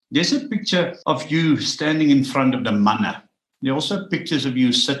There's a picture of you standing in front of the manne. There are also pictures of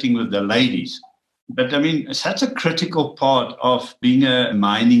you sitting with the ladies. But I mean, such a critical part of being a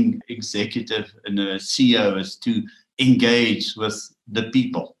mining executive and a CEO is to engage with the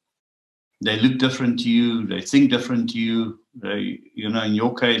people. They look different to you. They think different to you. They, in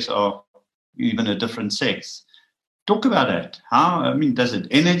your case, are even a different sex. Talk about that. Does it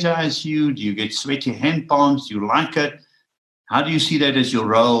energize you? Do you get sweaty hand palms? Do you like it? How do you see that as your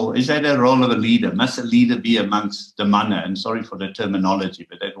role? Is that a role of a leader? Must a leader be amongst the manne? And sorry for the terminology,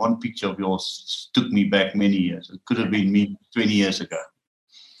 but that one picture of yours took me back many years. It could have been me 20 years ago.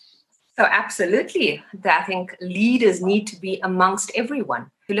 So absolutely. I think leaders need to be amongst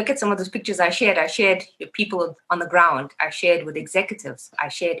everyone. If you look at some of those pictures I shared with people on the ground. I shared with executives. I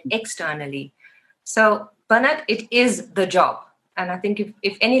shared externally. So, Bernard, it is the job. And I think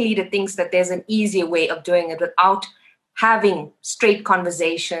if any leader thinks that there's an easier way of doing it without having straight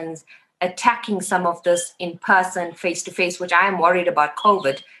conversations, attacking some of this in person, face-to-face, which I am worried about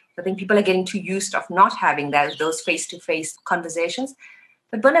COVID. I think people are getting too used of not having those face-to-face conversations.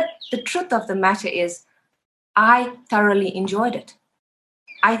 But Bernard, the truth of the matter is I thoroughly enjoyed it.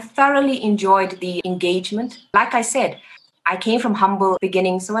 I thoroughly enjoyed the engagement. Like I said, I came from humble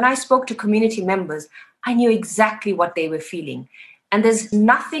beginnings. So when I spoke to community members, I knew exactly what they were feeling. And there's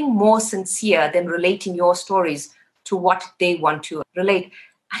nothing more sincere than relating your stories to what they want to relate.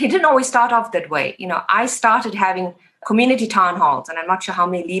 And it didn't always start off that way. I started having community town halls, and I'm not sure how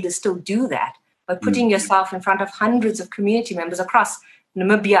many leaders still do that, but putting yourself in front of hundreds of community members across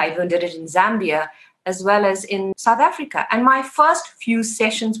Namibia. I even did it in Zambia, as well as in South Africa. And my first few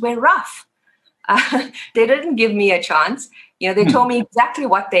sessions were rough. They didn't give me a chance. They told me exactly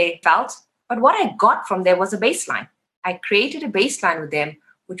what they felt, but what I got from there was a baseline. I created a baseline with them,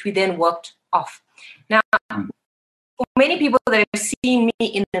 which we then worked off. Now, for many people that have seen me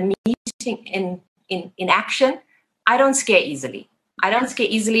in a meeting in action, I don't scare easily.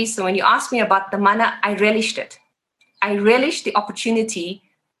 So when you ask me about the manne, I relished it. I relished the opportunity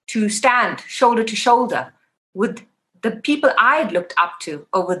to stand shoulder to shoulder with the people I had looked up to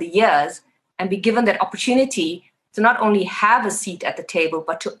over the years and be given that opportunity to not only have a seat at the table,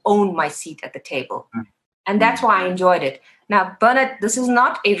 but to own my seat at the table. And that's why I enjoyed it. Now, Bernard, this is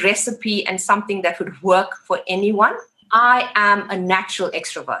not a recipe and something that would work for anyone. I am a natural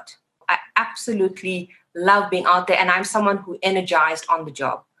extrovert. I absolutely love being out there, and I'm someone who energized on the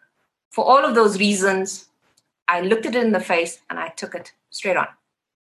job. For all of those reasons, I looked at it in the face and I took it straight on.